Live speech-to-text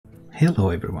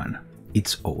Hello everyone,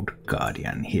 it's Old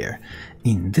Guardian here.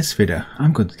 In this video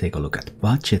I'm going to take a look at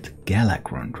Budget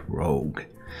Galakrond Rogue.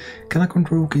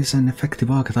 Galakrond Rogue is an effective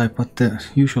archetype, but the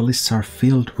usual lists are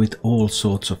filled with all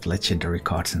sorts of legendary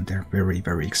cards and they're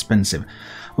very expensive.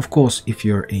 Of course, if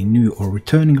you're a new or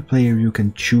returning player, you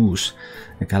can choose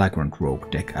a Galakrond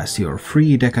Rogue deck as your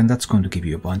free deck, and that's going to give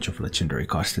you a bunch of legendary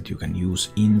cards that you can use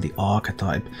in the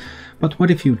archetype. But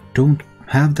what if you don't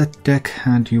have that deck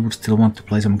and you would still want to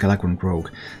play some Galakrond Rogue?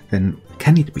 Then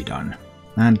can it be done?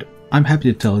 And I'm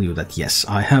happy to tell you that yes,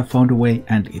 I have found a way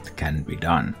and it can be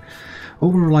done.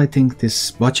 Overall, I think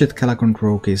this Budget Galakrond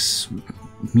Rogue is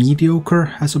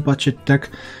mediocre as a budget deck.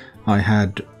 I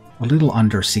had a little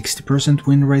under 60%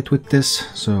 win rate with this,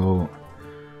 so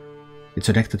it's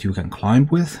a deck that you can climb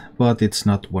with, but it's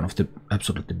not one of the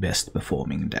absolutely best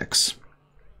performing decks.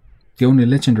 The only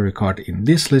legendary card in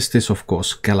this list is of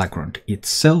course Galakrond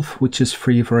itself, which is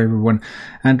free for everyone,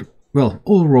 and well,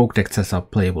 all rogue decks that are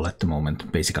playable at the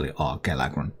moment basically are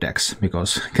Galakrond decks,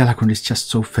 because Galakrond is just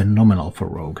so phenomenal for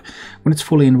rogue. When it's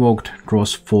fully invoked,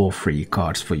 draws 4 free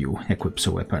cards for you, equips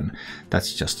a weapon.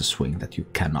 That's just a swing that you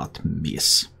cannot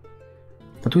miss.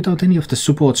 But without any of the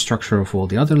support structure of all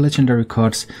the other legendary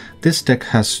cards, this deck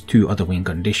has 2 other win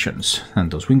conditions,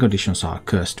 and those win conditions are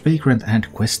Cursed Vagrant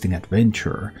and Questing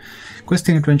Adventurer.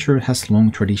 Questing Adventurer has long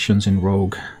traditions in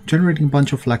Rogue. Generating a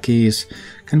bunch of lackeys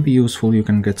can be useful, you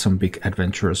can get some big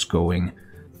adventurers going.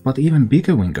 But even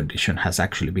bigger win condition has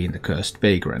actually been the Cursed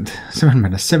Vagrant. 7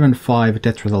 mana 7/5,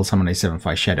 Death Rattle, summon a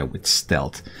 7/5 shadow with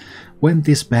stealth. When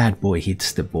this bad boy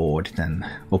hits the board, then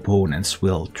opponents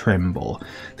will tremble.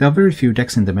 There are very few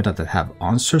decks in the meta that have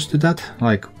answers to that,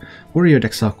 like warrior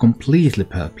decks are completely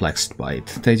perplexed by it,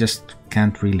 they just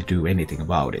can't really do anything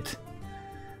about it.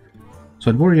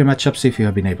 So in warrior matchups, if you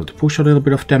have been able to push a little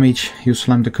bit of damage, you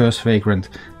slam the Cursed Vagrant,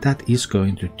 that is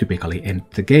going to typically end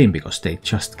the game because they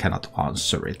just cannot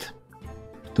answer it.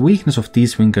 The weakness of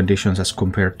these win conditions as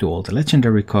compared to all the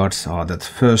legendary cards are that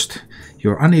first,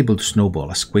 you're unable to snowball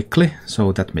as quickly,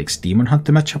 so that makes Demon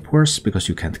Hunter matchup worse because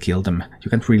you can't kill them, you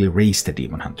can't really raise the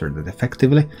Demon Hunter that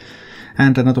effectively.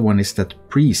 And another one is that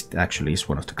Priest actually is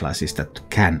one of the classes that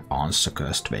can answer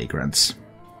Cursed Vagrants.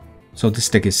 So this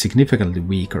deck is significantly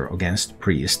weaker against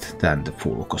Priest than the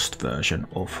full cost version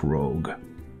of Rogue.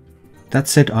 That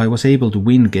said, I was able to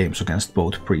win games against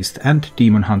both Priest and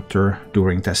Demon Hunter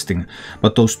during testing,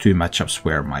 but those 2 matchups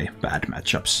were my bad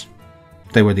matchups.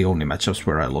 They were the only matchups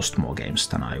where I lost more games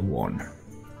than I won.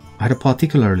 I had a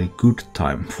particularly good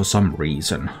time for some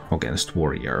reason against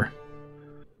Warrior,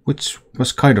 which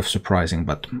was kind of surprising,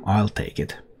 but I'll take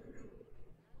it.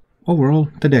 Overall,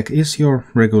 the deck is your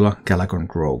regular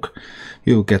Galakrond Rogue.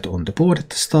 You get on the board at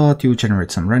the start, you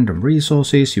generate some random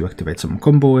resources, you activate some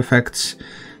combo effects,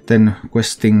 then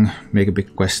questing, make a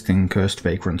big questing, Cursed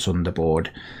Vagrants on the board,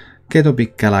 get a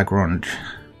big Galakrond,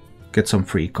 get some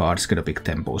free cards, get a big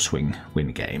tempo swing,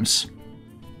 win games.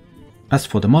 As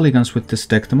for the mulligans with this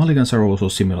deck, the mulligans are also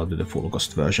similar to the full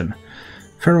cost version.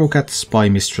 Feral Cat, Spy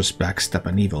Mistress, Backstab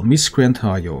and Evil Miscreant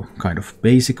are your kind of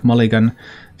basic mulligan.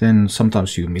 Then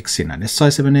sometimes you mix in an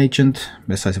SI7 agent.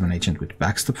 SI7 agent with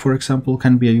Backstab, for example,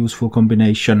 can be a useful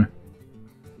combination.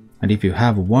 And if you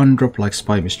have 1-drop like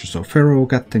Spy Mistress or Feral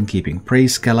Cat, then keeping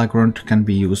Praise Galakrond can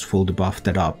be useful to buff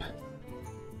that up.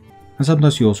 And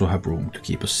sometimes you also have room to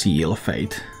keep a Seal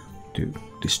Fate to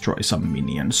destroy some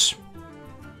minions.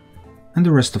 And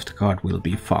the rest of the card will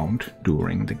be found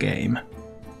during the game.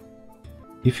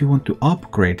 If you want to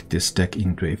upgrade this deck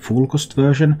into a full cost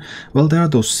version, well, there are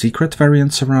those secret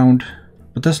variants around,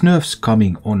 but there's nerfs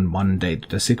coming on Monday to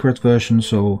the secret version,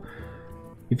 so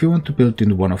if you want to build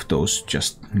into one of those,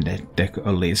 just deck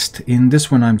a list. In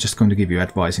this one I'm just going to give you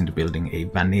advice into building a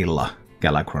vanilla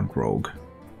Galakrond Rogue,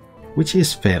 which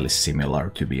is fairly similar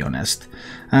to be honest.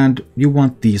 And you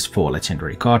want these 4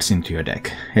 legendary cards into your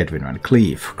deck: Edwin Van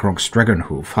Cleef, Kronk's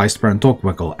Dragonhoof, Heistbaron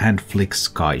Dogwaggle and Flick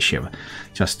Skyshiv.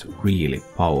 Just really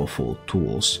powerful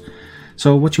tools.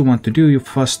 So what you want to do, you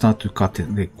first start to cut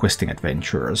the Questing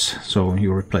Adventurers. So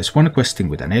you replace 1 questing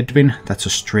with an Edwin, that's a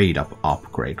straight up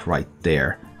upgrade right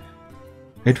there.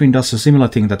 Edwin does a similar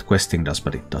thing that questing does,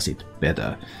 but it does it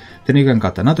better. Then you can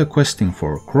cut another questing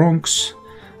for Kronks,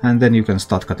 and then you can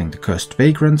start cutting the Cursed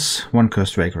Vagrants, 1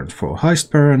 Cursed Vagrant for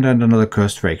Heistbaron and another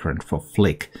Cursed Vagrant for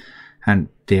Flick. And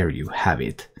there you have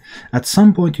it. At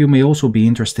some point you may also be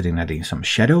interested in adding some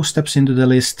Shadow Steps into the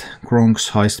list.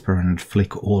 Kronks, Heistbaron and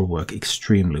Flick all work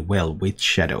extremely well with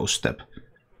Shadow Step.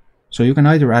 So you can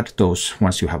either add those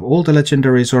once you have all the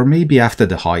legendaries, or maybe after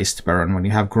the Heist Baron, when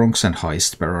you have Gronks and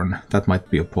Heist Baron, that might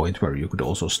be a point where you could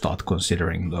also start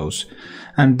considering those.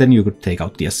 And then you could take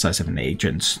out the SI7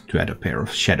 agents to add a pair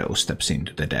of Shadow Steps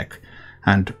into the deck.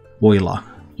 And voila,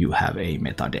 you have a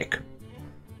meta deck.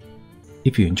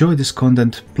 If you enjoy this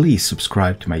content, please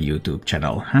subscribe to my YouTube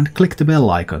channel and click the bell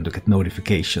icon to get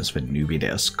notifications when new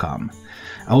videos come.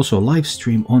 I also live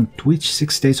stream on Twitch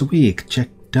 6 days a week. Check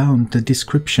down the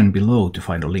description below to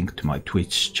find a link to my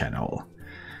Twitch channel.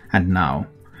 And now,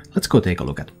 let's go take a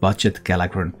look at Budget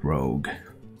Galakrond Rogue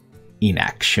in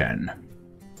action.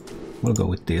 We'll go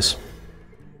with this.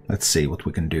 Let's see what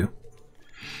we can do.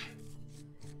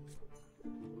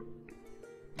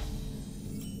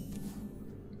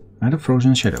 And a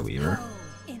Frozen Shadow Weaver.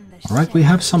 Alright, we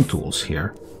have some tools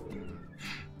here.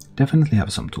 Definitely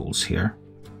have some tools here.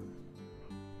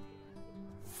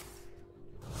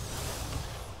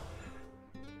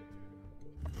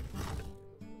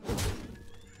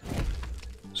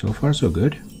 So far so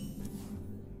good.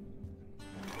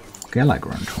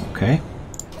 Galakrond, okay.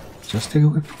 Just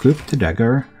equip the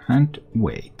dagger and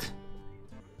wait.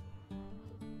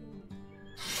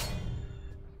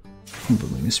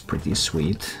 Booming is pretty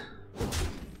sweet.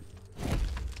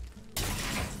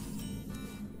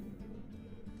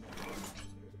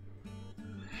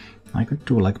 I could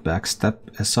do like backstab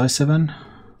SI7.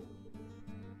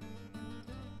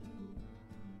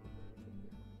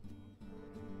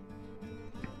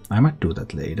 I might do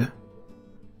that later.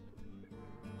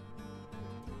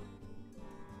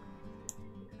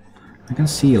 I can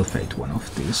Seal Fate one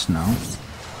of these now.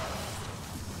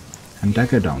 And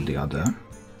dagger down the other.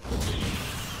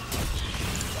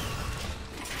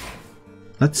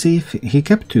 Let's see if he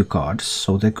kept 2 cards,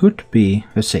 so there could be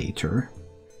a Satyr.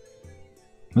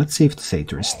 Let's see if the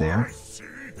Satyr is there.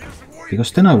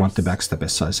 Because then I want the backstab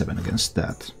SI7 against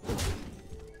that.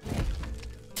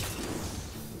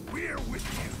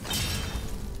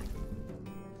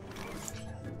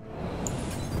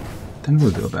 Then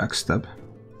we'll do a backstab.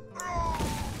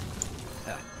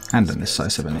 And an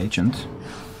SI7 agent.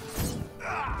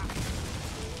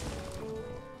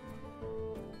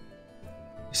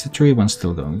 Is the 3-1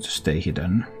 still going to stay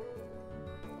hidden?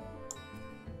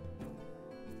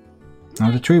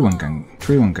 No, the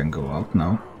 3-1 can go out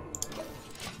now.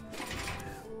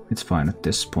 It's fine at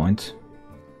this point.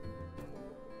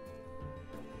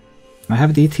 I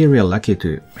have the Ethereal Lackey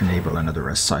to enable another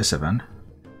SI7.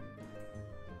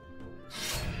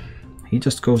 He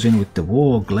just goes in with the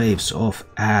Warglaives of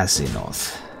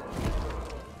Azimuth.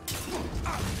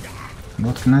 And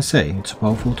what can I say? It's a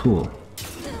powerful tool.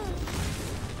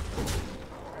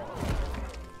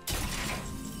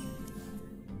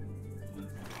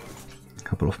 A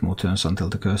couple of more turns until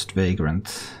the Cursed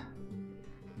Vagrant.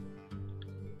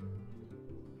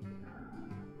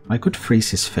 I could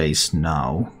freeze his face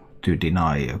now to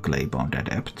deny a Glaive-bound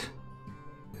Adept.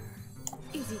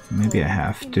 Maybe I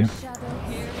have to.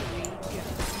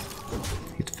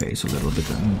 Hit face a little bit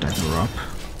and dagger up.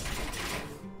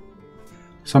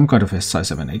 Some kind of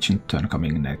SI7 agent turn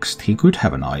coming next. He could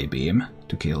have an I-beam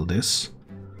to kill this.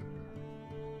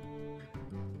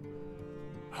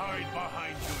 Hide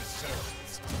behind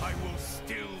yourselves. I will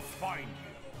still find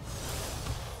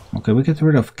you. Okay, we get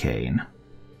rid of Kane.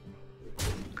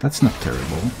 That's not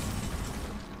terrible.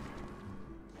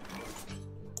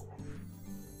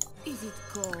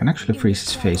 I can actually freeze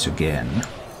his face again.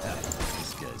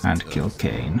 And kill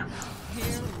Kane.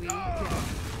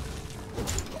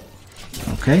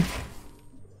 Okay,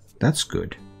 that's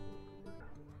good.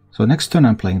 So next turn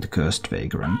I'm playing the Cursed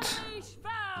Vagrant.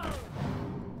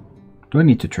 Do I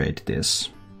need to trade this?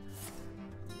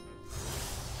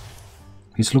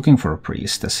 He's looking for a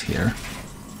Priestess here.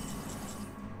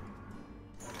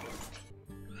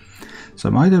 So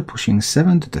I'm either pushing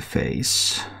 7 to the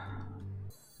face,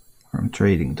 or I'm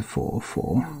trading the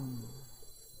 4-4.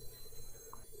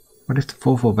 What if the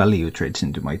 4-4 value trades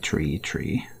into my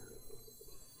 3-3?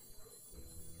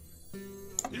 In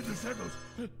the shadows,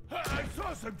 I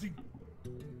saw something.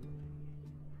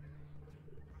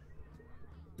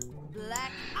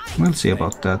 We'll see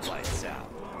about that.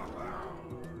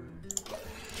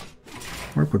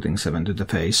 We're putting 7 to the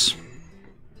face.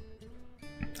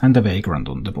 And the Vagrant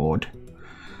on the board.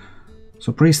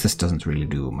 So Priestess doesn't really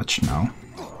do much now.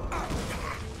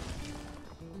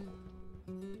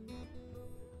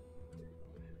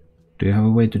 Do you have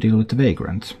a way to deal with the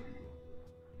Vagrant?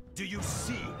 Do you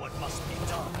see what must be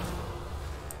done?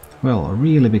 Well, a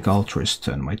really big Altruist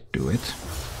turn might do it.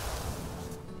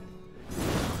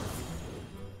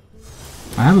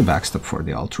 I have a backstab for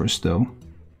the Altruist though.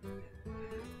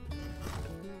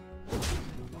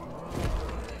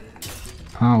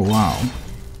 Oh wow.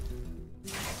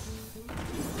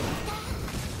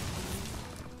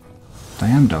 I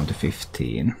am down to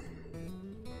 15.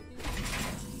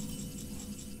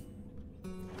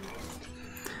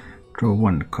 Draw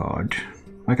 1 card.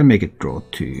 I can make it draw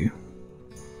 2.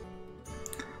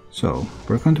 So,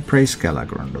 we're going to praise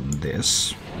Galakrond on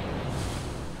this.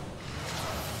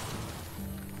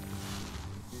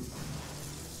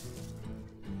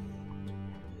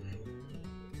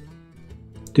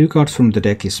 Two cards from the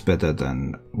deck is better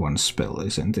than one spell,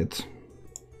 isn't it?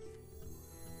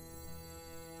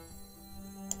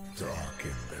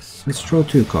 Let's draw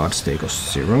 2 cards, take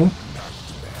us 0.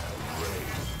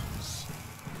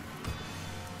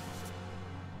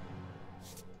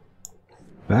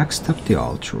 Backstab the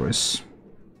Altruist.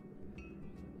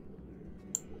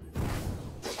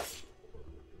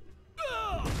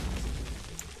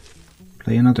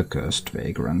 Play another Cursed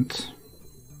Vagrant.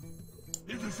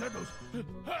 In the shadows,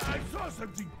 I saw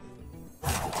something.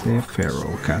 Play a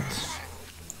Feral Cat.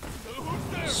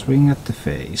 Swing at the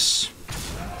face.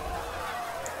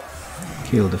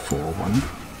 Kill the 4/1.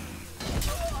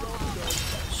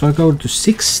 So I go to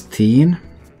 16.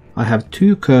 I have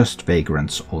 2 Cursed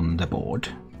Vagrants on the board.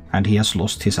 And he has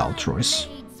lost his Altruist.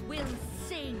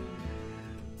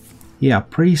 Yeah,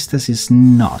 Priestess is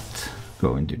not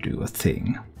going to do a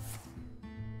thing.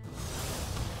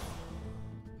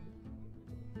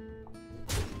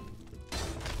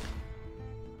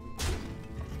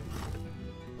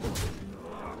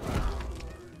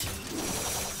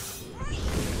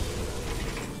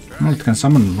 Well, it can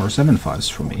summon more 7/5s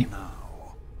for me.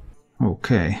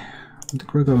 Okay, I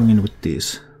think we're going in with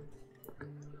these.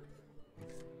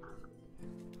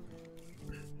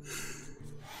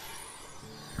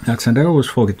 And I always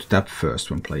forget to tap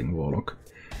first when playing Warlock.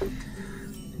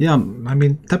 Yeah, I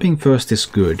mean, tapping first is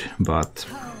good, but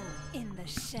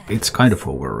it's kind of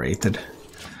overrated.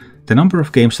 The number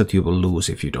of games that you will lose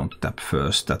if you don't tap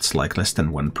first, that's like less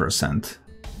than 1%.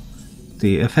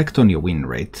 The effect on your win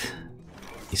rate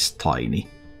is tiny.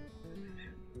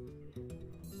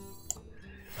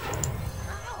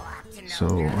 So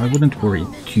I wouldn't worry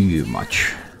too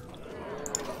much.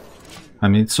 I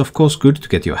mean, it's of course good to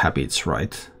get your habits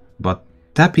right, but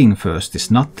tapping first is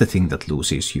not the thing that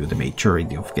loses you the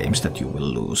majority of games that you will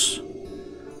lose.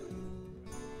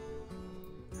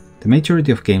 The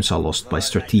majority of games are lost by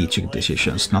strategic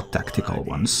decisions, not tactical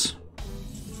ones.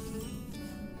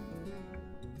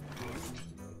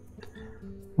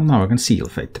 Well, now I can Seal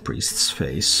Fate the Priest's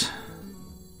face.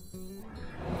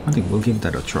 I think we'll give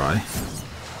that a try.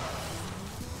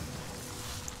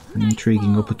 An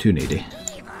intriguing opportunity.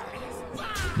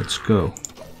 Let's go.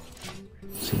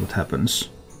 See what happens.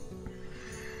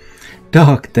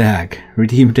 Dark Dag,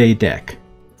 redeem day deck.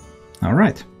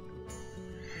 Alright.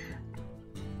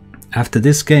 After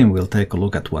this game we'll take a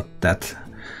look at what that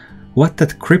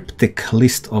cryptic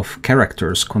list of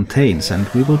characters contains, and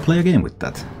we will play a game with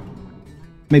that.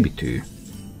 Maybe 2.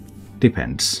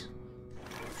 Depends.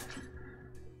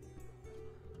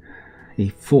 A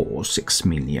 4/6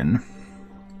 minion.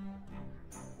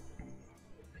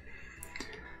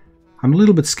 I'm a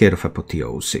little bit scared of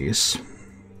Apotheosis.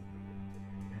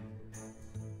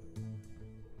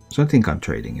 So I think I'm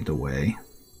trading it away.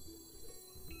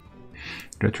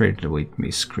 Did I trade it away with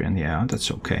Miscreant? Yeah, that's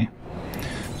okay.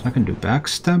 So I can do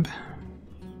Backstab.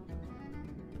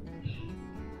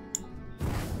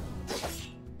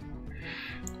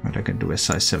 But I can do a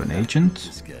size 7 agent.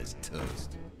 This guy's toast.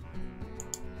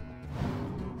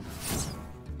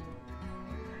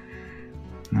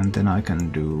 And then I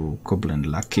can do Goblin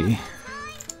Lucky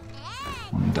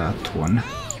on that one.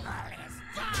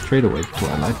 Trade away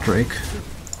Twilight Drake.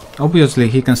 Obviously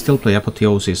he can still play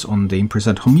Apotheosis on the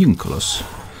Imprisoned Homunculus,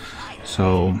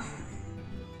 so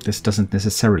this doesn't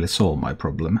necessarily solve my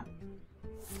problem.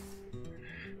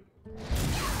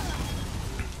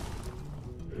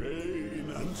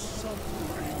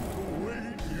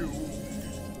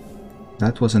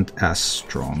 That wasn't as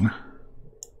strong.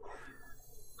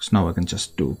 So now I can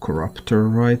just do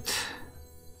Corruptor, right?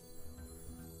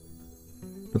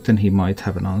 But then he might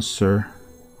have an answer.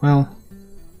 Well,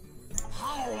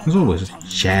 there's always a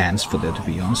chance for there to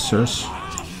be answers.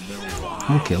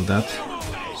 I'll kill that.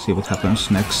 See what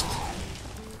happens next.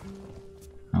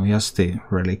 Now he has the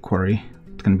Reliquary.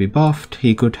 It can be buffed.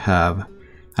 He could have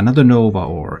another Nova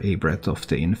or a Breath of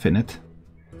the Infinite.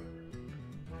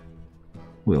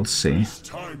 We'll see.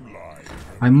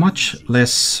 I'm much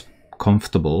less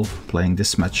comfortable playing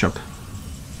this matchup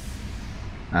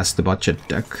as the budget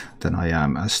deck than I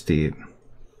am as the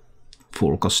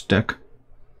full cost deck.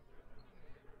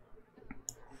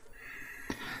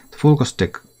 The full cost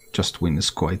deck just wins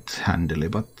quite handily,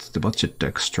 but the budget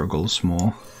deck struggles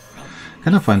more.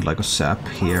 Can I find like a sap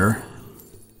here?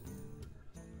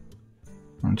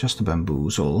 And just a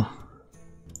bamboozle.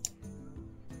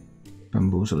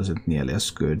 Bamboozle isn't nearly as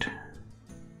good.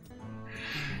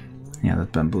 Yeah,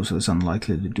 that bamboozle is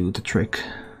unlikely to do the trick.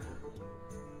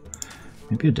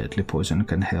 Maybe a deadly poison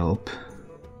can help.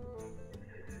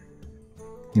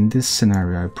 In this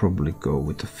scenario, I probably go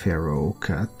with the Pharaoh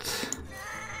Cat.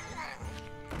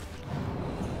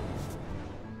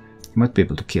 You might be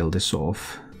able to kill this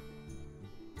off.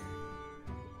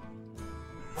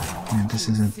 And this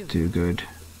isn't too good.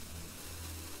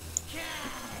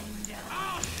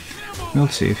 We'll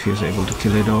see if he's able to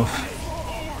kill it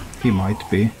off. He might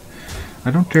be.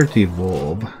 I don't dare to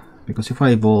evolve, because if I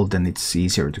evolve then it's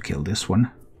easier to kill this one.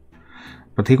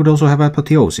 But he could also have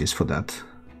Apotheosis for that.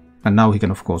 And now he can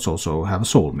of course also have a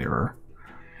Soul Mirror.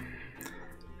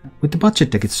 With the budget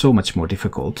deck it's so much more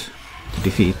difficult to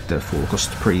defeat the full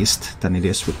cost priest than it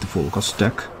is with the full cost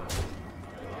deck.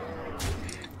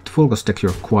 With the full cost deck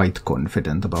you're quite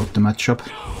confident about the matchup.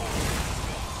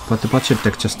 But the budget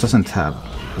deck just doesn't have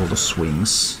all the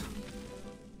swings.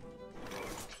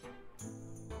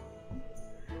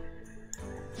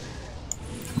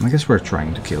 I guess we're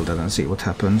trying to kill that and see what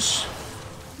happens.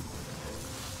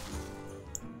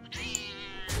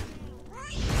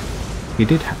 He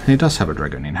does have a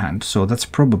dragon in hand, so that's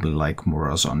probably like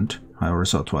Morazond. I already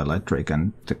saw Twilight Drake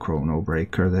and the Chrono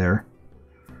Breaker there.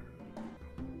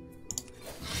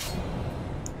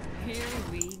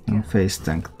 I'll face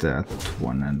tank that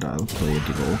one and I'll play a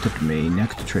Devoted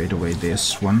Maniac to trade away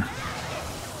this one.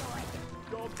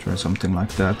 Try something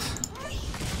like that.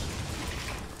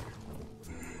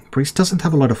 Priest doesn't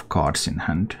have a lot of cards in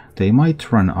hand. They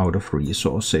might run out of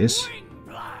resources.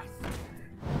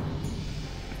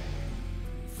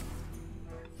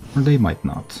 Or they might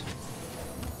not.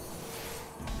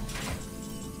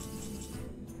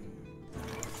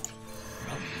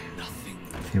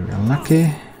 Ethereal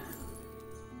Lucky.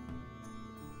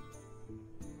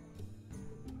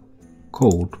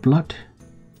 Cold Blood.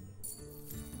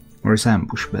 Or is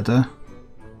Ambush better?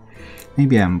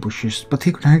 Maybe Ambush is, but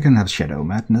he can have Shadow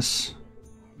Madness.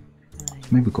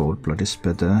 Maybe Cold Blood is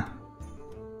better.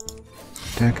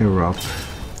 Dagger up.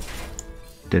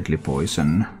 Deadly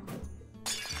Poison.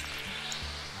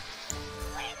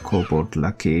 Kobold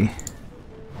Lucky.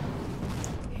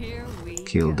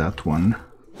 Kill that one.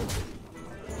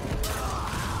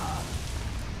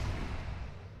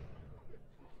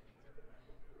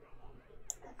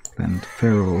 And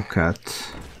Pharaoh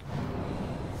Cat.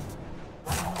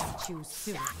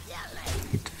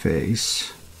 Hit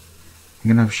face. I'm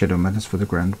gonna have Shadow Madness for the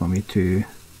Grand Mummy too.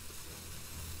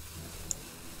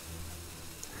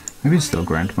 Maybe it's still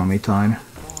Grand Mummy time.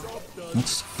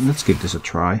 Let's give this a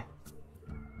try.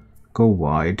 Go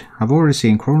wide. I've already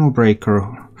seen Chrono Breaker.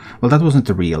 Well, that wasn't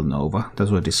the real Nova. That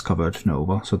was a discovered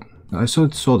Nova. So I saw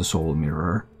the Soul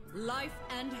Mirror.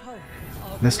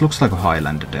 This looks like a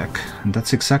Highlander deck, and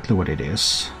that's exactly what it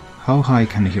is. How high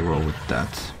can he roll with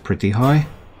that? Pretty high?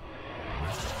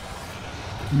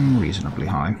 Reasonably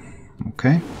high.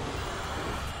 Okay.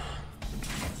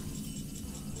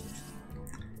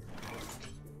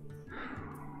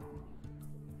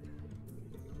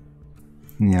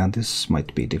 Yeah, this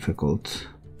might be difficult.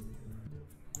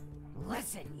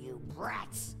 Listen, you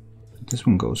brats. This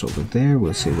one goes over there.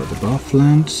 We'll see where the buff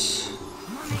lands.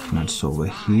 Buff lands over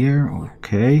here.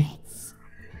 Okay.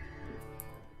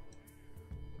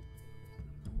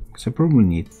 So I probably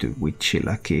need to Witchy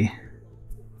Lucky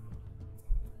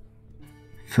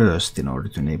first in order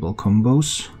to enable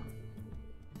combos.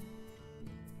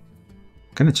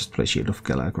 Can I just play Shield of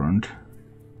Galakrond?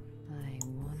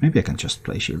 Maybe I can just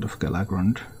play Shield of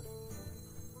Galakrond.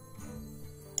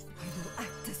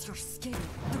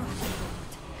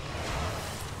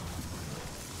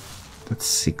 That's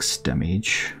 6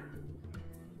 damage.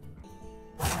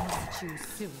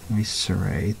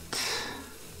 Eviscerate.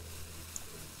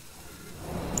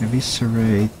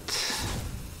 Eviscerate.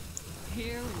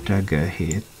 Dagger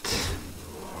hit.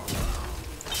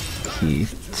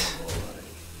 Heat.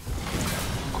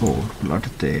 Cold blood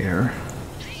there.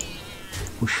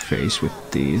 Push face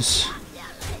with these.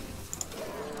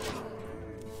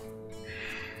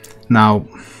 Now,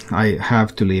 I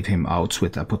have to leave him out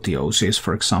with Apotheosis,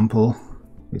 for example.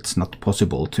 It's not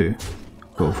possible to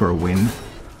go for a win.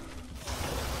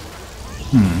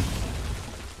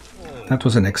 That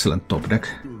was an excellent top deck.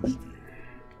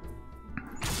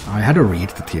 I had a read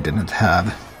that he didn't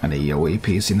have an AoE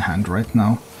piece in hand right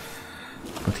now,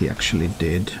 but he actually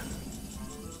did.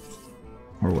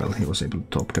 Or well, he was able to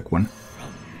top deck one.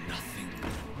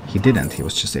 He didn't, he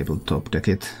was just able to top deck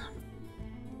it.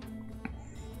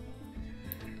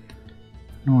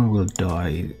 Now I will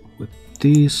die with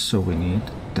these, so we need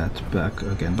that back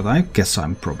again. But I guess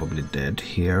I'm probably dead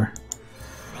here.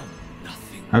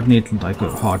 I'd need like a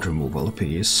hard removal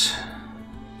piece.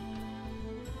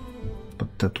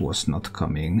 But that was not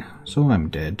coming, so I'm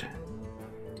dead.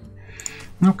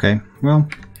 Okay, well,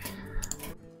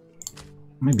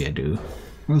 maybe I do.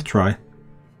 We'll try.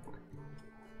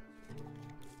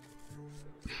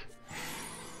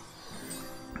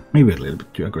 Maybe a little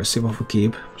bit too aggressive of a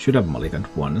keep. Should have mulliganed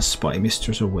one spy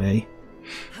mistress away.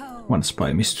 One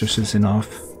spy mistress is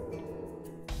enough.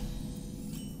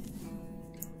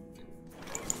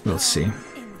 We'll see. I'm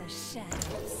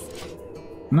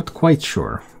not quite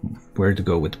sure where to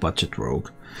go with Budget Rogue,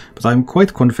 but I'm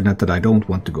quite confident that I don't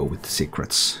want to go with the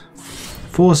secrets.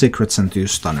 4 secrets and 2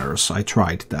 stunners, I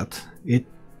tried that.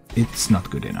 It's not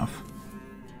good enough.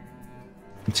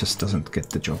 It just doesn't get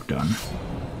the job done.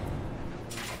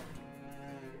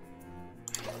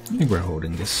 I think we're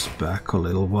holding this back a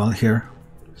little while here.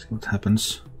 See what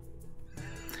happens.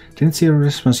 Didn't see a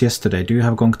response yesterday. Do you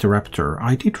have Gonk the Raptor?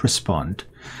 I did respond.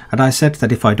 And I said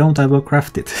that if I don't, I will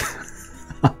craft it.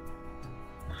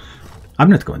 I'm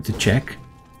not going to check.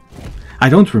 I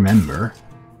don't remember.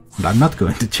 And I'm not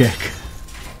going to check.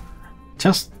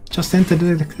 Just enter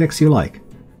the decks you like.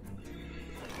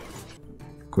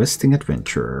 Questing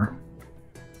Adventurer.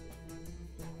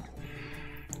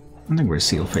 I think we're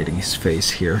seal fading his face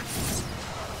here.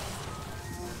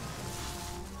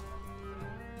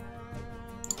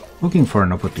 Looking for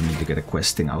an opportunity to get a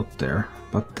questing out there,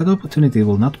 but that opportunity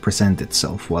will not present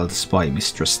itself while the spy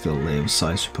mistress still lives,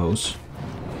 I suppose.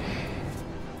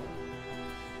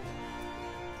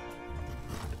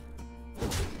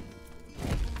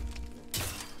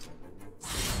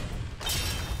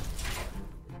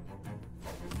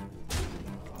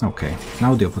 Okay,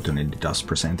 now the opportunity does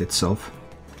present itself.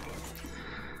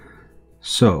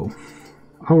 So,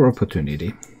 our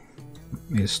opportunity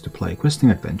is to play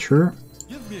Questing Adventurer.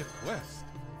 Give me a quest.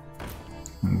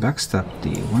 Backstab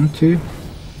the 1-2.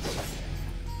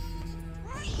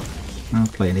 Now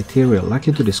play an Ethereal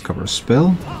Lackey to discover a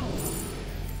spell.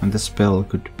 And the spell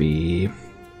could be...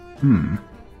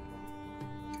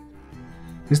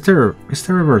 Is there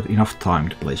ever enough time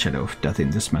to play Shadow of Death in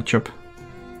this matchup?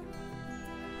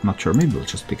 Not sure, maybe we'll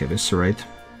just pick Eviscerate.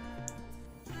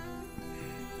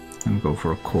 And go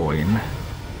for a coin.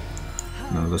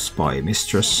 Another Spy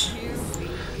Mistress.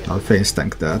 I'll face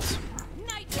tank that.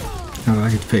 I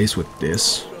hit face with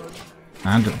this.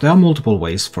 And there are multiple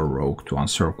ways for Rogue to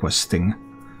answer questing.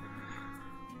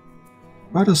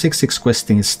 But a 6/6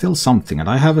 questing is still something, and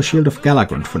I have a Shield of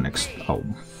Galakrond for next... Oh.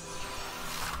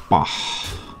 Bah.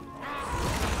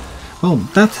 Well,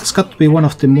 that has got to be one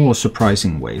of the more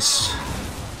surprising ways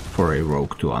for a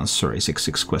Rogue to answer a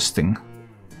 6/6 questing.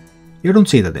 You don't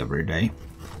see that every day.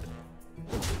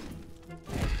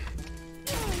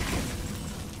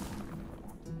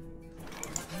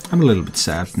 I'm a little bit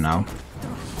sad now.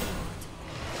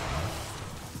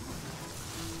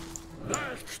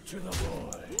 Back to the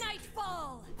boy.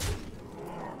 Nightfall.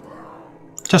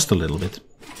 Just a little bit.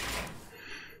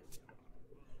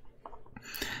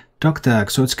 Duck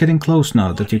Tag, so it's getting close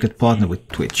now that you could partner with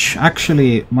Twitch.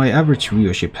 Actually, my average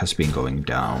viewership has been going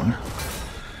down.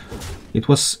 It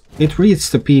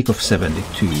reached the peak of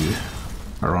 72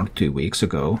 around 2 weeks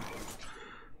ago.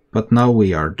 But now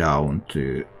we are down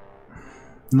to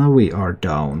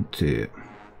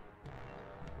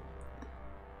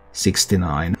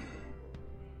 69.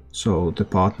 So the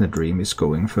partner dream is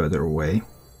going further away.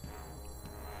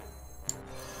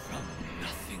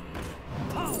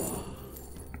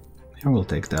 I will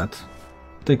take that.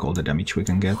 Take all the damage we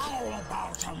can get.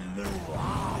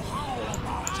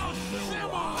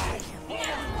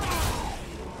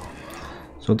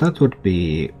 So that would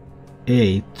be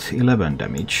 11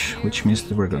 damage, which means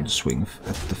that we're going to swing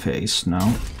at the face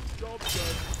now.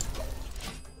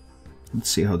 Let's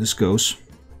see how this goes.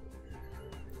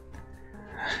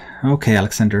 Okay,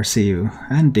 Alexander, see you.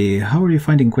 Andy, how are you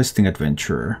finding Questing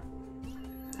Adventurer?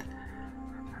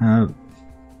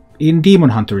 In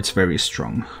Demon Hunter it's very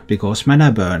strong, because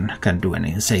Mana Burn can do an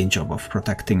insane job of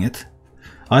protecting it.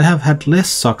 I have had less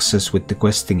success with the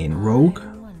questing in Rogue,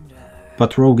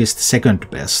 but Rogue is the second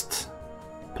best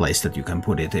place that you can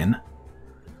put it in.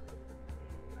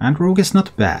 And Rogue is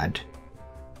not bad.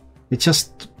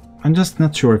 I'm just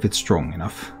not sure if it's strong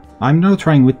enough. I'm now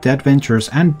trying with the Adventurers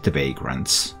and the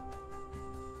Vagrants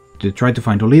to try to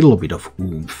find a little bit of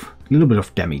oomph, a little bit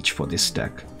of damage for this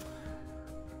deck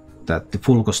that the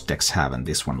full cost decks have and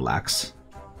this one lacks.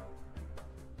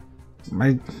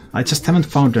 I just haven't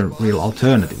found a real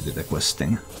alternative to the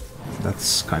questing.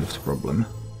 That's kind of the problem.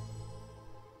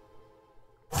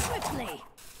 Swiftly.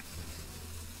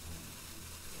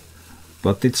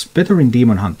 But it's better in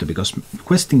Demon Hunter because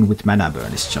questing with mana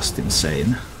burn is just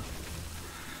insane.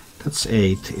 That's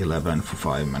 8, 11 for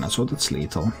 5 mana, so that's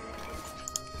lethal.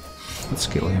 Let's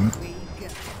kill him.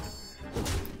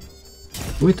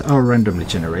 With our randomly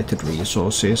generated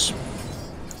resources.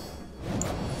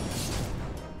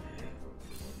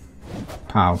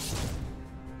 Pow.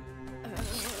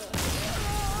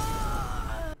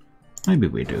 Maybe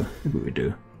we do, maybe we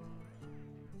do.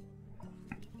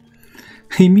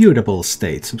 Immutable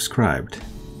State subscribed.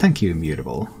 Thank you,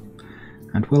 Immutable.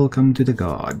 And welcome to the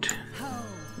God.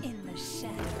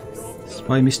 It's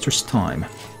by Mistress Time.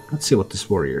 Let's see what this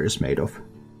warrior is made of.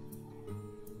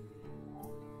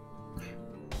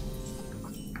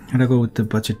 And I go with the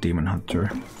Budget Demon Hunter.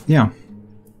 Yeah.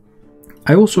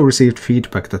 I also received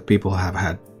feedback that people have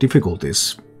had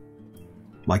difficulties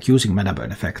like using mana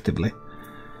burn effectively.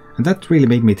 And that really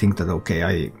made me think that okay,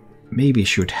 I maybe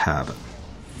should have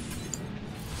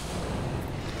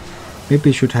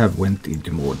went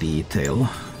into more detail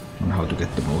on how to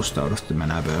get the most out of the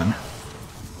mana burn.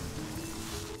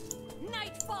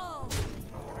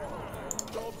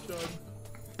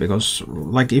 Because,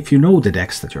 like, if you know the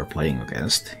decks that you're playing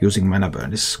against, using mana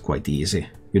burn is quite easy.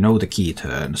 You know the key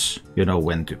turns, you know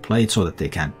when to play it so that they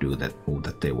can't do that move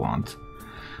that they want.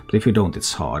 But if you don't,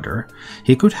 it's harder.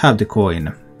 He could have the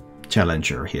coin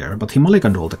challenger here, but he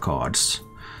mulliganed all the cards.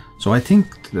 So I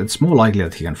think it's more likely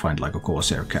that he can find like a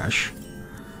Corsair cache.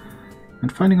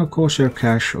 And finding a Corsair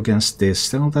cache against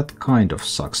this, well, that kind of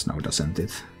sucks now, doesn't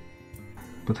it?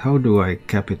 But how do I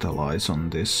capitalize on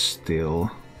this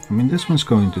still? I mean, this one's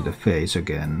going to the face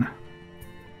again.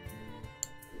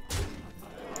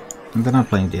 And then I'm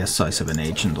playing the SI7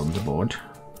 agent on the board.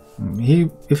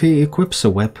 If he equips a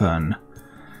weapon,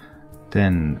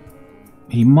 then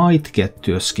he might get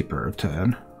to a skipper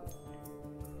turn.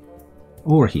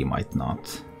 Or he might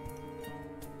not.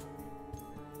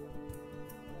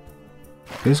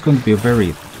 It's going to be a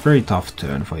very, very tough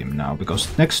turn for him now,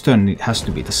 because next turn it has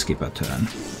to be the skipper turn.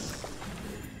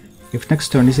 If next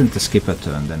turn isn't the skipper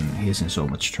turn, then he's in so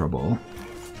much trouble.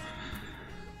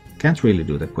 Can't really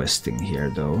do the questing here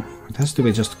though. It has to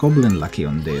be just Goblin Lackey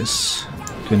on this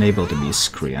to enable the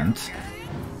Miscreant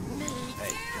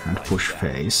and push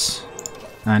face.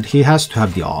 And he has to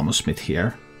have the Armorsmith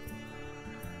here.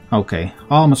 Okay,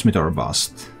 Armorsmith or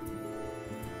bust.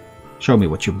 Show me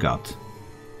what you've got.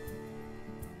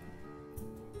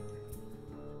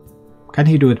 Can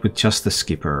he do it with just the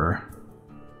skipper?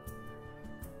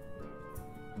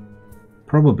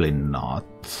 Probably not.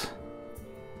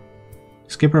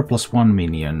 Skipper plus 1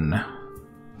 minion.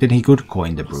 Then he could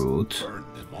coin the Brute.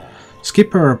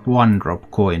 Skipper 1-drop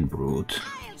coin Brute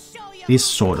is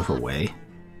sort of a way.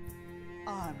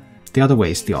 The other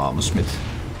way is the Armorsmith.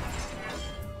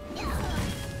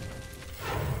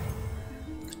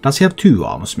 Does he have 2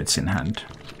 Armorsmiths in hand?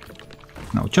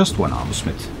 No, just 1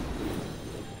 Armorsmith.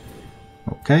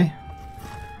 Okay.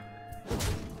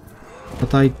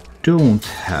 But I don't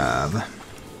have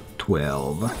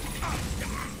 12.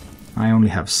 I only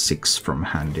have 6 from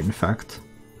hand, in fact.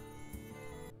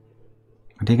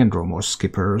 And he can draw more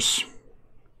skippers.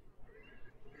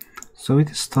 So it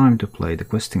is time to play the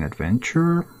questing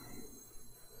adventure.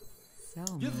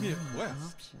 Give me a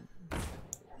quest.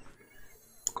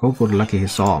 Go for the Lucky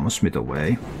his Armorsmith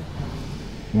away.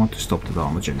 Want to stop that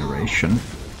armor generation.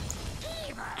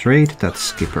 Trade that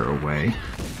skipper away.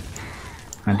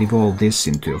 And evolve this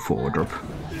into a 4-drop.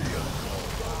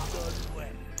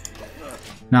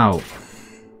 Now,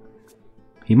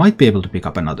 he might be able to pick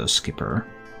up another skipper.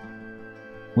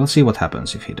 We'll see what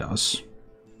happens if he does.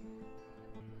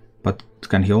 But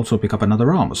can he also pick up another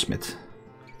Armorsmith?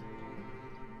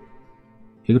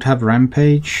 He could have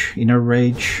Rampage, Inner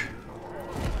Rage.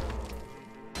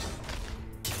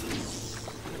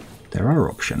 There are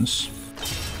options.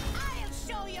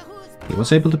 He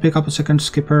was able to pick up a second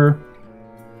skipper.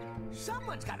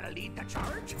 Someone's gotta lead the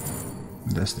charge.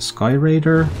 There's the Sky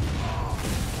Raider.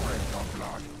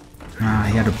 Ah,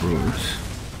 he had a Brute.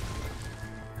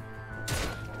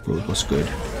 Brute was good.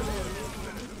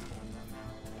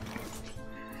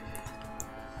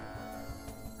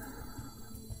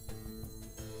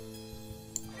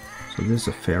 So this is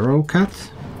a Pharaoh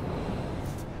Cat.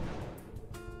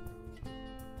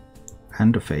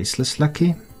 And a Faceless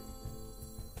Lackey.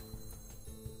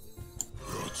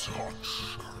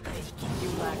 You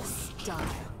lack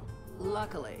style.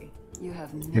 Luckily, you have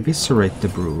Eviscerate the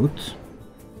Brute.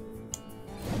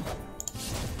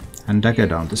 And dagger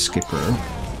down the skipper.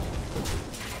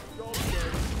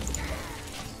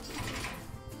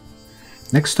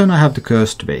 Next turn I have the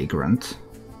Cursed Vagrant.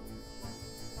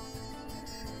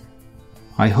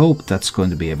 I hope that's going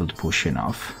to be able to push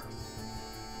enough.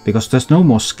 because there's no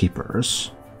more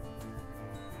skippers.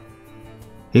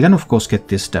 He can of course get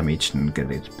this damaged and get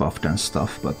it buffed and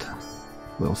stuff, but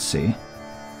we'll see.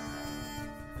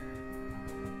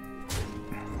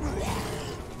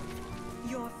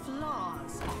 Your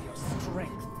flaws are your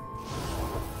strength.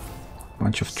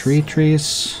 Bunch of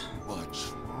trees.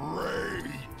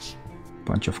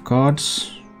 Bunch of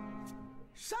cards.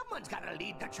 Someone's gotta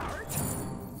lead the charge.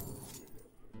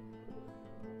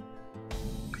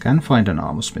 Can find an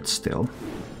armor smith still.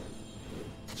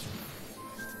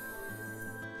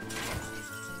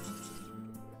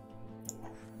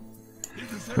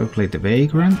 Go play the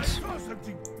Vagrant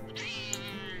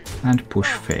and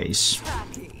push face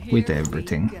with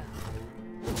everything.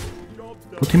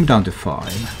 Put him down to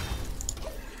 5.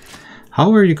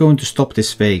 How are you going to stop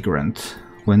this Vagrant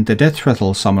when the Death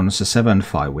Rattle summons a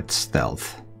 7/5 with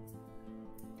stealth?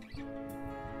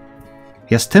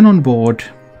 He has 10 on board,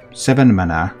 7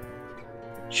 mana.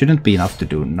 Shouldn't be enough to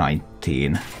do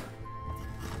 19.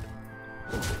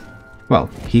 Well,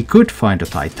 he could find a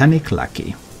Titanic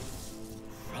Lackey.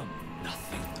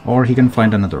 Or he can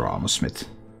find another armor smith.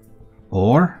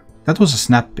 Or, that was a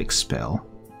snap pick spell.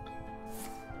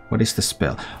 What is the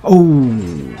spell?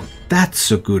 Oh,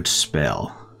 that's a good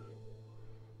spell.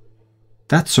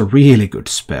 That's a really good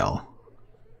spell.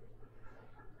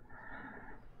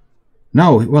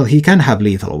 Now, well, he can have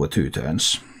lethal over 2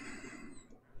 turns.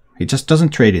 He just doesn't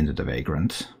trade into the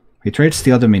Vagrant. He trades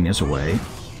the other minions away.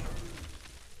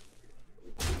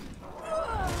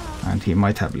 And he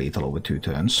might have lethal over 2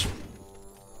 turns.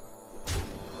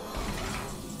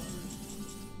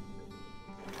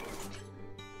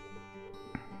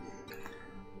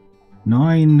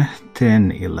 Nine,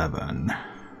 10, 11.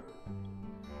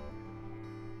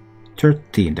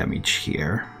 13 damage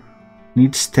here.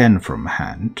 Needs 10 from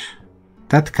hand.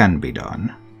 That can be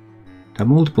done. There are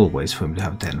multiple ways for him to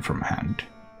have 10 from hand.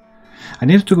 I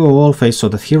need to go all face so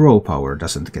that hero power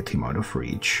doesn't get him out of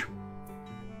reach.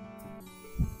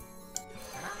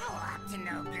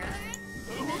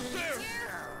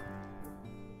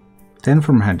 10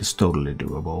 from hand is totally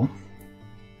doable.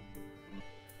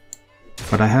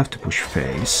 But I have to push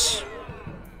face.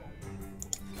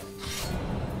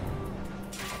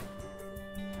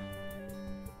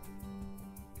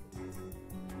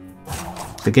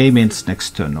 The game ends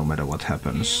next turn no matter what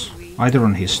happens, either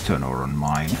on his turn or on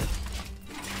mine.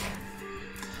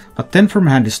 But 10 from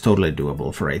hand is totally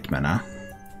doable for 8 mana.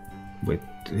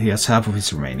 He has half of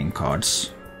his remaining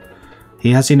cards.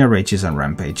 He has Inner Rages and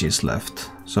Rampages left,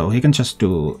 so he can just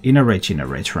do Inner Rage,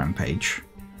 Rampage.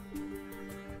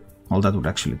 Well, that would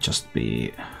actually just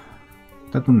be...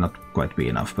 that would not quite be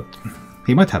enough, but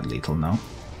he might have lethal now,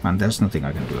 and there's nothing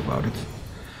I can do about it.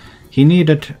 He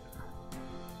needed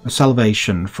a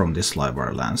salvation from this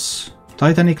Live-Wire Lance.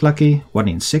 Titanic Lucky, 1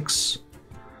 in 6,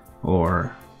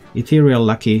 or Ethereal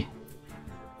Lucky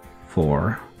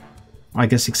for, I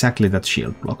guess, exactly that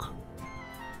shield block.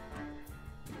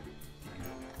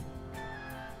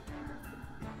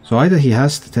 So either he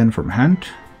has the 10 from hand,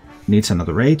 needs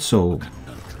another 8,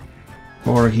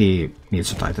 or he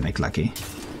needs a Titanic Lackey.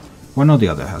 One or the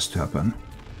other has to happen.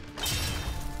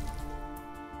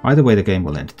 Either way the game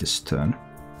will end this turn.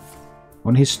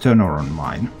 On his turn or on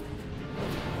mine.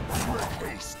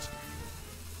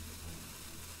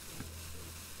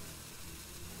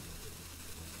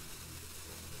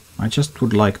 I just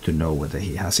would like to know whether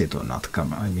he has it or not.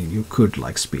 I mean, you could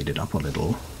like speed it up a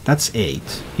little. That's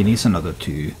 8. He needs another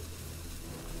 2.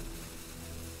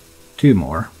 2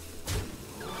 more.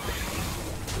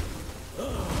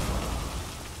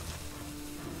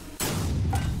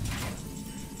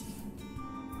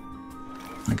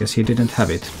 I guess he didn't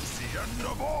have it.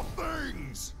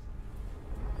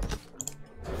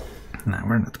 Nah,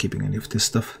 we're not keeping any of this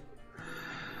stuff.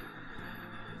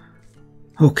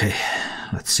 Okay,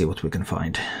 let's see what we can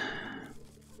find.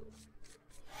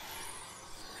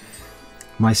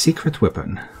 My secret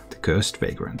weapon, the Cursed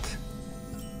Vagrant.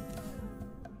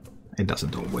 It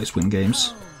doesn't always win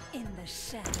games,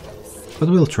 but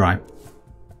we'll try.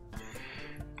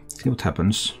 See what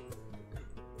happens.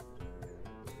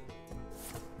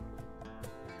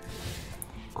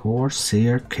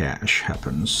 Corsair Cash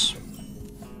happens.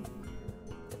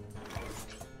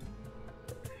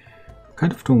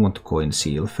 Kind of don't want to coin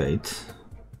Seal Fate.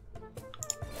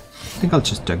 I think I'll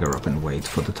just dagger up and wait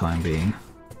for the time being.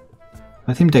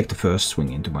 Let him take the first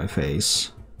swing into my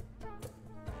face.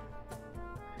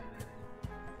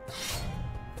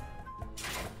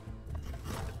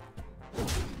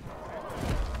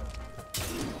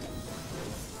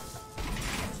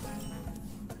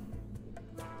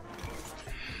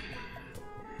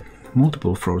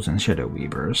 Multiple Frozen Shadow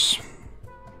Weavers.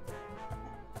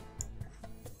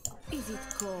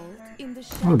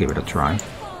 I'll give it a try.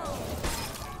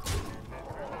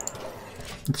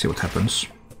 Let's see what happens.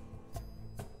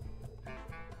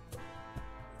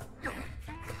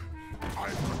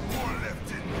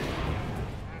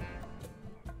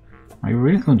 Are you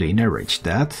really going to inner rage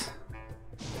that?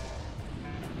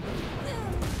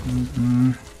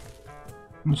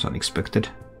 That's unexpected.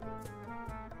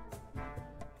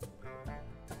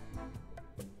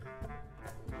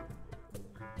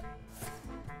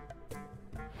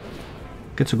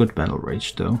 Gets a good battle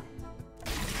rage though.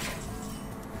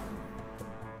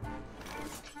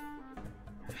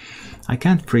 I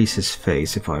can't freeze his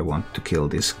face if I want to kill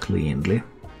this cleanly.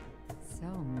 So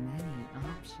many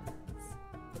options.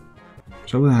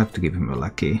 So we'll have to give him a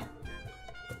lackey.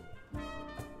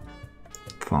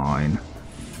 Fine.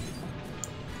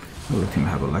 I'll let him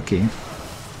have a lackey.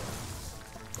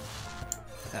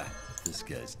 This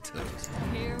guy's toast.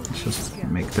 Let's just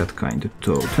make that kind of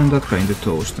toast. Turn that kind of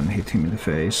toast and hit him in the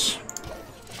face.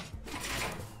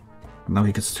 Now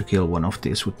he gets to kill one of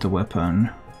these with the weapon.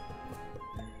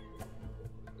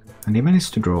 And he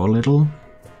managed to draw a little.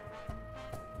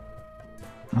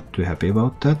 Not too happy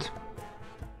about that.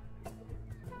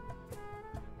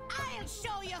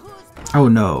 Oh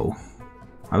no!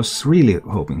 I was really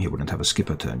hoping he wouldn't have a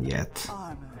skipper turn yet.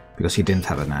 Because he didn't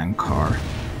have an anchor.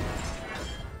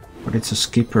 But it's a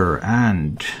skipper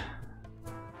and...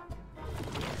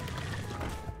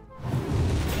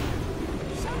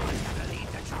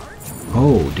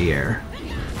 Oh dear.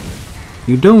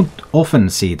 You don't often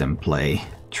see them play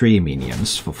 3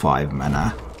 minions for 5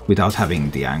 mana without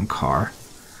having the anchor.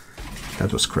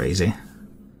 That was crazy.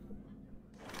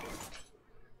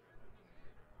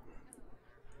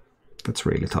 That's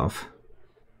really tough.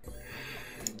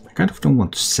 I kind of don't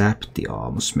want to sap the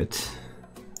Armorsmith.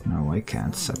 No, I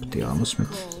can't sap the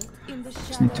Armorsmith.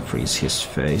 Just need to freeze his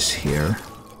face here.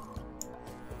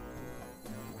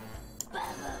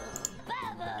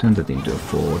 Turn that into a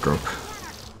 4-drop.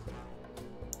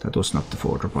 That was not the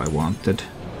 4-drop I wanted.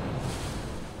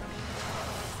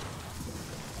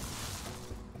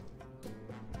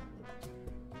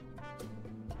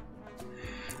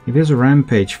 If there's a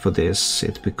rampage for this,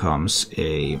 it becomes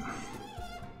a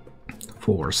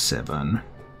 4/7.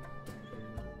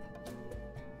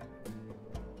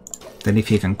 Then if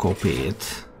he can copy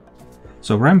it.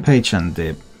 So rampage and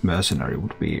the mercenary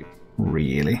would be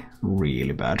really,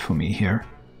 really bad for me here.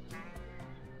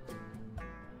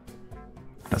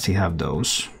 Does he have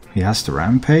those? He has the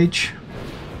rampage.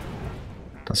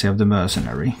 Does he have the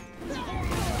mercenary?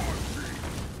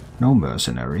 No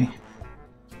mercenary.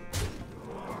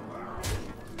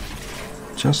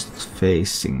 Just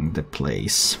facing the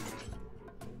place.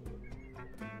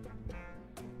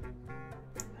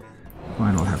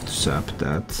 Fine, I'll have to sap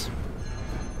that.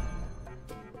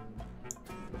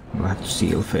 I'll have to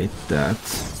seal fate that.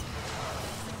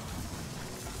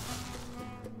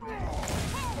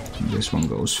 This one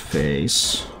goes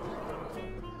face.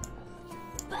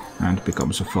 And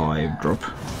becomes a 5-drop.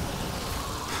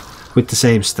 With the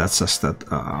same stats as that.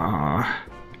 I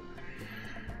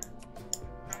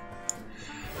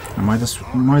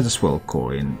might as well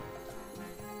call in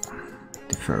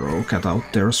the Pharaoh Cat out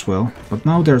there as well. But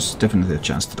now there's definitely a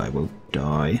chance that I will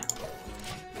die.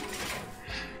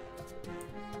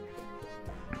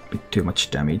 A bit too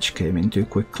much damage came in too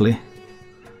quickly.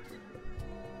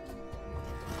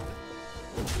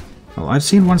 Well, I've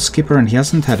seen one skipper and he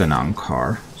hasn't had an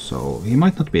anchor, so he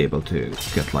might not be able to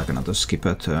get like another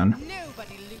skipper turn.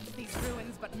 Nobody loots these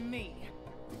ruins but me.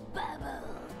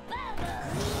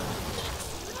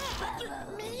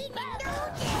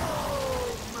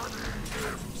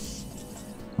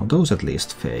 Well, those at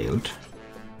least failed.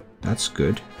 That's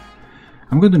good.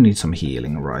 I'm going to need some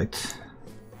healing, right?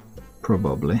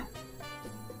 Probably.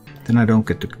 Then I don't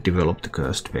get to develop the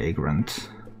Cursed Vagrant.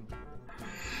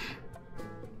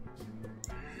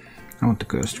 I want the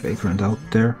Cursed Vagrant out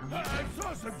there. And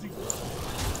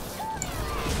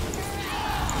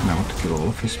I want to kill all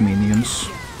of his minions.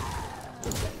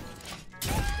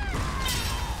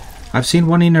 I've seen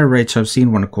one Inner Rage, I've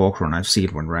seen one Galakrond, I've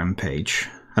seen one Rampage.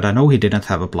 And I know he didn't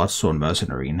have a Bloodstone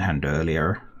Mercenary in hand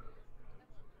earlier.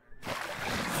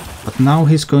 But now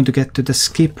he's going to get to the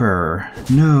Skipper.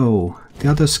 No, the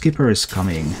other Skipper is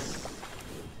coming.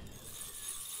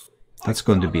 That's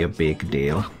going to be a big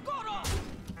deal.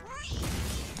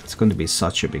 It's going to be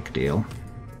such a big deal.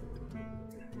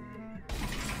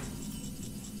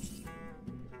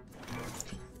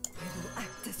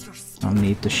 I'll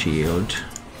need the shield.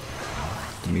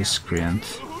 The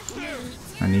Miscreant.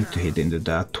 I need to hit into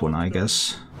that one, I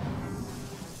guess.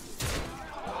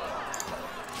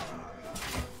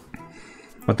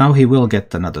 But now he will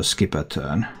get another skipper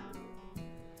turn.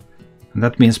 And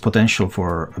that means potential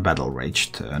for a Battle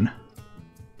Rage turn.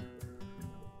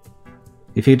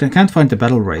 If he can't find the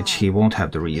Battle Rage, he won't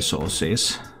have the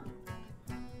resources.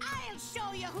 I'll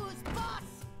show you who's boss.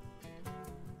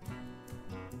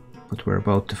 But we're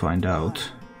about to find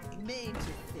out.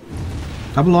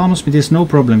 Double Armor Smith is no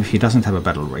problem if he doesn't have a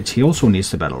Battle Rage. He also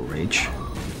needs the Battle Rage.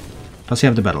 Does he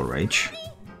have the Battle Rage?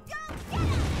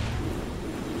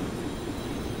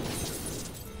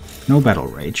 No Battle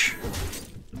Rage.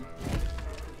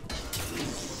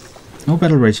 No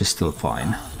Battle Rage is still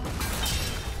fine.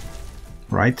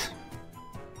 Right?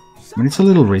 I mean, it's a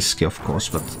little risky, of course,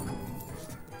 but...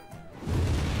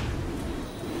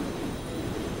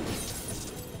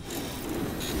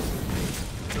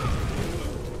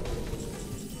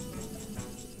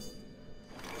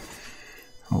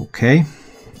 Okay.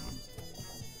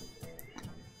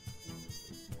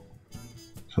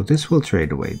 So this will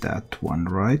trade away that one,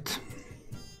 right?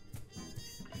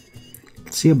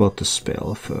 Let's see about the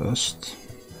spell first.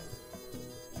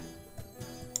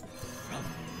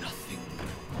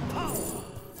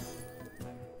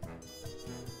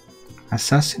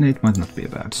 Assassinate might not be a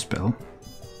bad spell.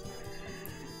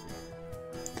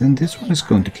 Then this one is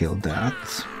going to kill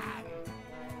that.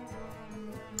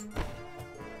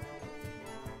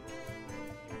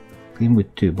 Him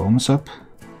with 2 bombs up.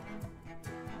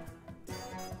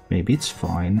 Maybe it's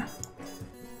fine.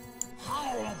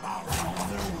 How about a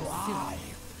new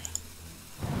life?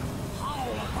 How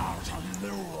about a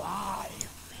new life?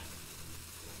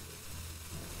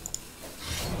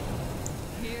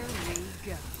 Here we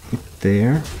go. Hit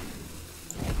there.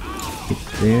 Hit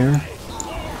there.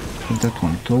 Hit that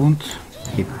one taunt.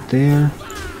 Hit there.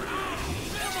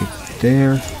 Hit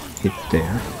there. Hit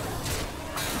there.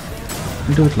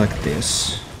 We'll do it like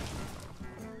this.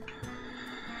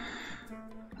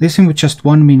 Leaves him with just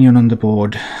 1 minion on the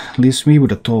board. Leaves me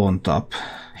with a taunt up.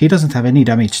 He doesn't have any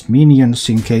damaged minions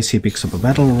in case he picks up a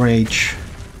Battle Rage.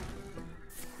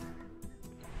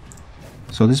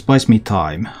 So this buys me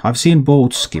time. I've seen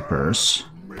both skippers.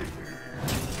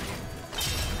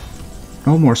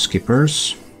 No more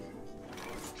skippers.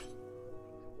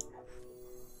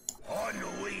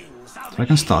 So I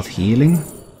can start healing.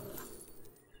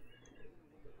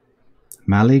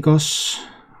 Malygos.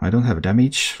 I don't have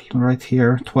damage right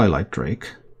here. Twilight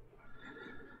Drake.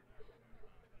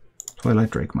 Twilight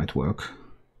Drake might work.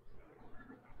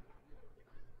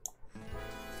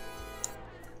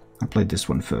 I played this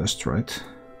one first, right?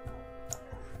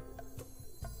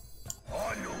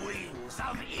 On wings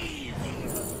of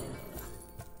evil.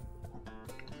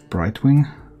 Brightwing.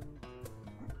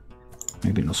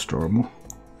 Maybe Nostromo.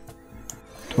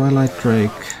 Twilight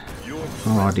Drake.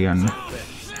 Guardian.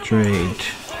 Trade.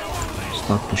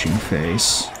 Start pushing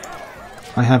face.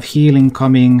 I have healing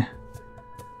coming.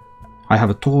 I have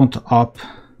a taunt up.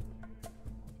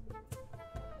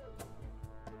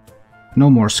 No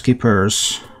more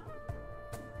skippers.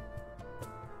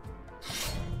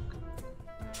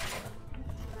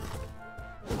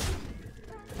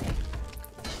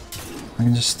 I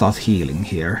can just start healing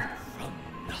here.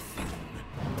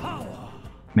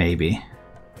 Maybe.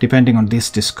 Depending on this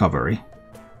discovery.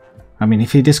 I mean,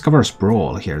 if he discovers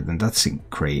Brawl here, then that's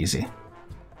crazy.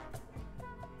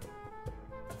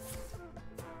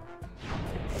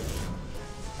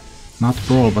 Not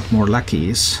Brawl, but more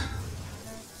lackeys.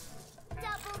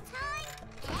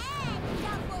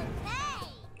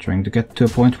 Trying to get to a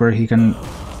point where he can...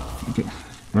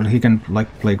 well, he can,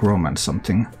 like, play Grom and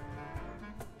something.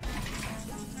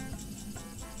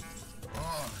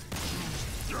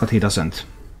 But he doesn't.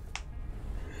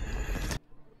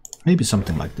 Maybe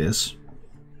something like this.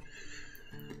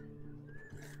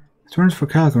 Turns for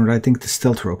Galakrond, I think the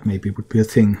stealth rope maybe would be a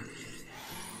thing.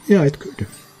 Yeah, it could.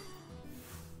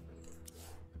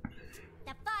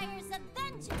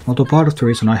 Although part of the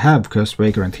reason I have Cursed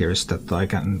Vagrant here is that I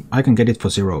can get it for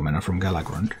 0 mana from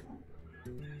Galakrond.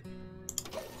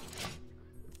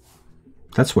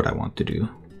 That's what I want to do.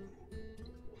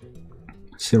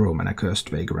 0 mana Cursed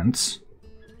Vagrants.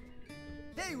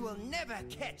 They will never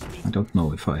catch me. I don't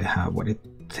know if I have what it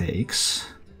takes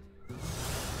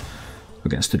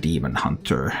against a Demon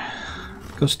Hunter,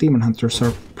 because Demon Hunters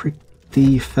are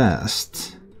pretty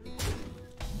fast.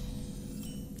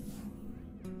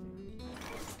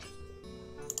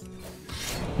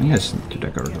 I guess I need to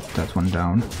decorate that one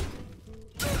down.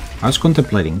 I was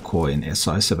contemplating coin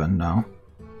SI7 now.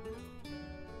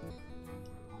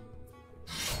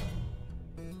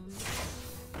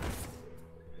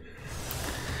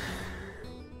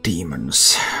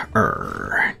 Demons.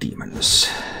 Demons.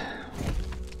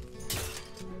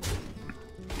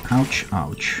 Ouch,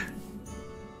 ouch.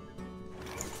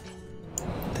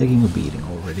 taking a beating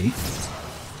already.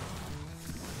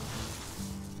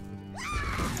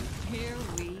 Here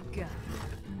we go.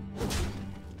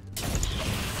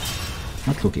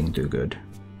 Not looking too good.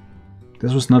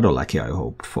 This was not a lackey I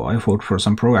hoped for. I hoped for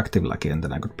some proactive lackey and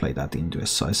then I could play that into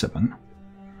SI7.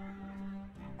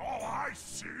 All I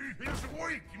see is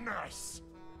weakness.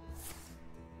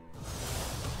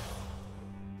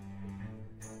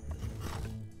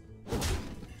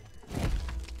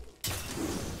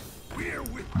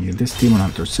 I mean, this Demon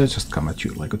Hunter says just come at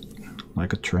you like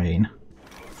a train.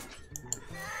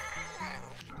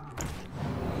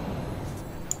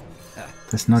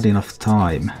 There's not enough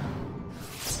time.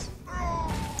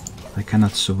 I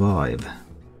cannot survive.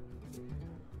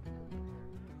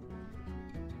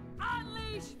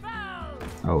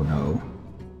 Oh no.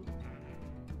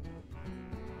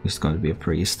 It's going to be a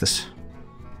priestess.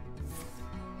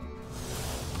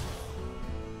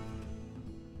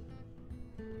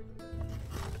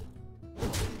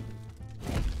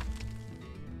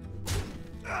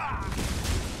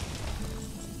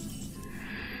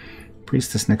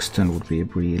 Priestess next turn would be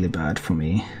really bad for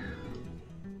me.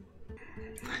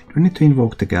 Do I need to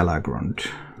invoke the Galakrond?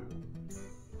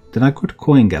 Then I could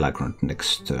coin Galakrond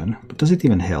next turn, but does it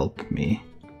even help me?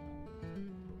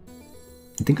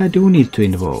 I think I do need to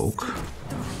invoke,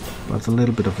 but a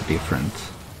little bit of a different.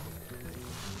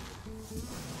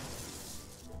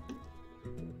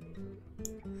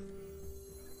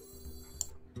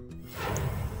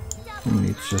 I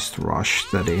need to just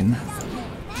rush that in.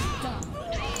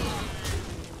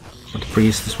 But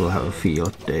Priestess will have a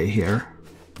field day here.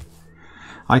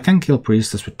 I can kill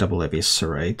Priestess with double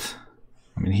Eviscerate.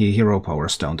 I mean, he hero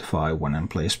powers down to 5-1 and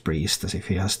plays Priestess if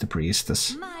he has the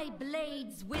Priestess. My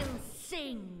blades will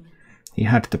sing. He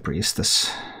had the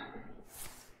Priestess.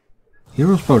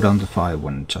 Heroes power down to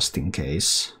 5-1 just in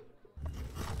case.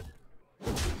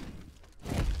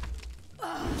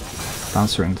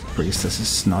 Answering the Priestess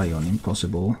is nigh on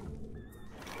impossible.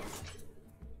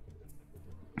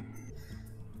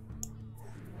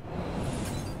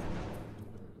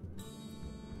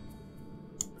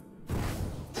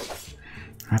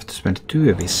 I have to spend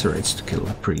 2 Eviscerates to kill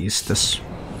a Priestess.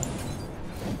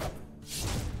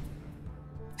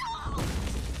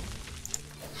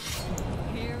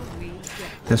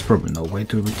 There's probably no way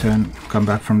to come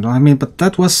back from that. I mean, but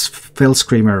that was Fell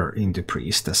Screamer into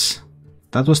Priestess.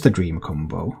 That was the dream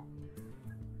combo.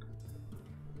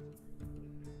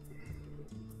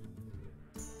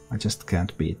 I just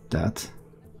can't beat that.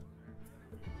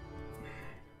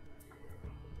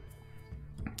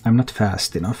 I'm not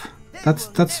fast enough. That's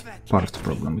part of the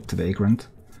problem with the Vagrant.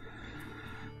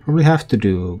 Probably have to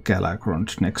do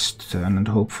Galakrond next turn and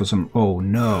hope for some... Oh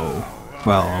no!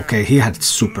 Well, okay, he had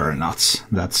super nuts.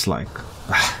 That's like...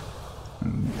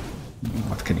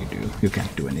 what can you do? You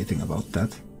can't do anything about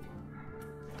that.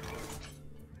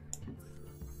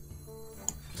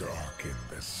 Dark in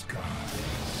the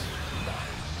skies, my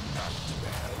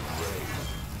nightmare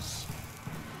reigns.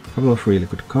 Couple of really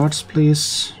good cards,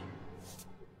 please.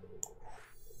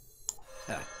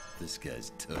 This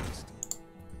guy's toast.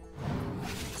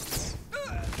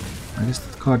 I guess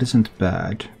that card isn't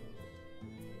bad.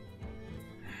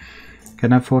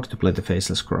 Can I afford to play the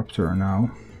Faceless Corruptor now?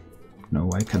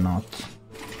 No, I cannot.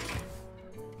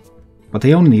 But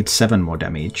he only needs 7 more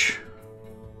damage.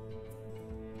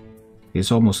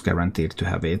 He's almost guaranteed to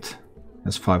have it.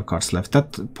 There's 5 cards left.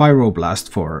 That Pyroblast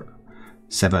for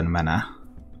 7 mana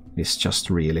is just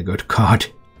a really good card.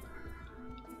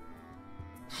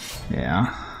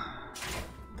 Yeah.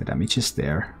 The damage is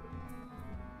there.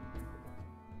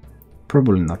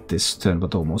 Probably not this turn,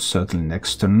 but almost certainly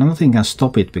next turn. Nothing can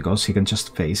stop it because he can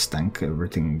just face tank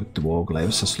everything with the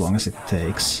Warglaives as long as it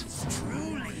takes.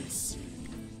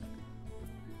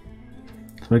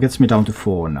 So it gets me down to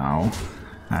 4 now.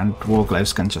 And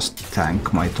Warglaives can just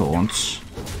tank my taunts.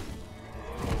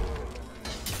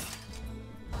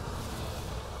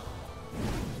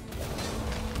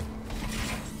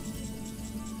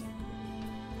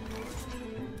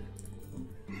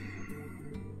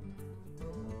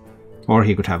 Or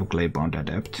he could have a Glaive-Bound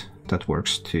Adept. That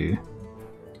works too.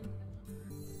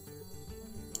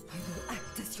 I will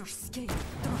act as your scapegoat.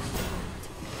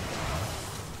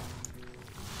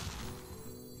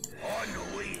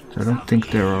 I don't think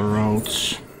there are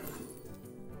routes.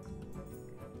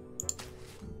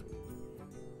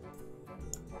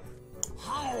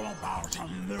 How about a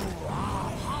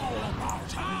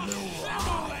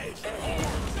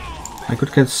I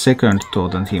could get second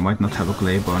thought and he might not have a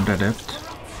Glaive-Bound Adept.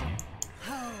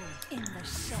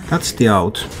 That's the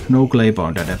out. No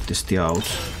Glaive-Bound Adept is the out.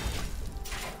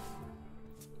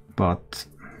 But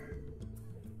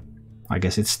I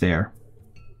guess it's there.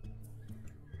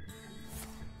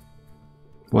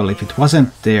 Well, if it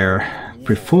wasn't there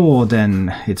before,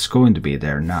 then it's going to be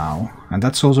there now. And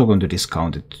that's also going to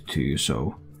discount it too,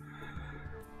 so...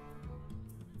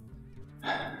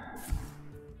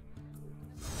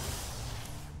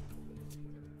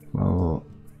 Well,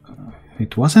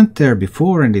 it wasn't there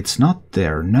before and it's not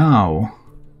there now.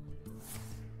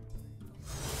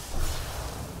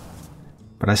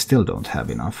 But I still don't have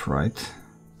enough, right?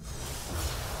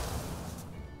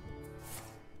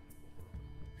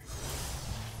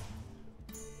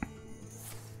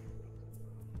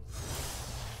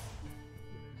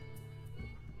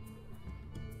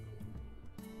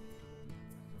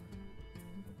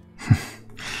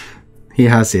 He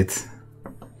has it.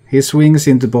 He swings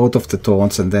into both of the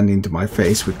taunts and then into my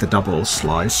face with the double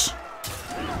slice.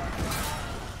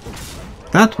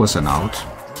 That was an out.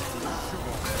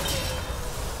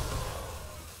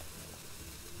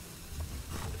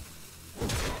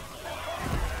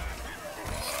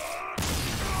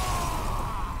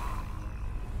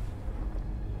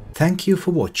 Thank you for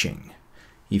watching.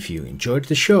 If you enjoyed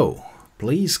the show,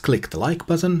 please click the like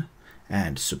button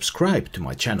and subscribe to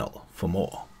my channel for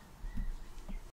more.